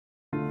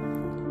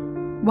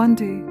One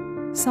day,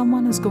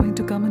 someone is going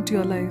to come into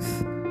your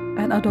life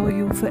and adore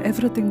you for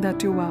everything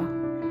that you are.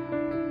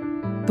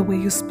 The way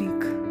you speak,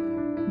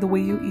 the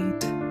way you eat,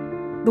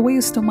 the way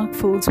your stomach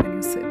folds when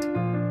you sit,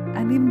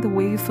 and even the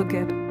way you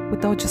forget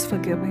without just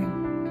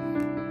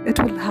forgiving. It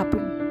will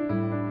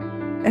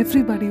happen.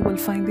 Everybody will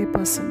find their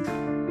person,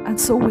 and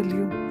so will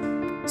you.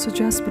 So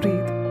just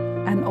breathe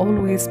and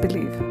always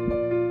believe.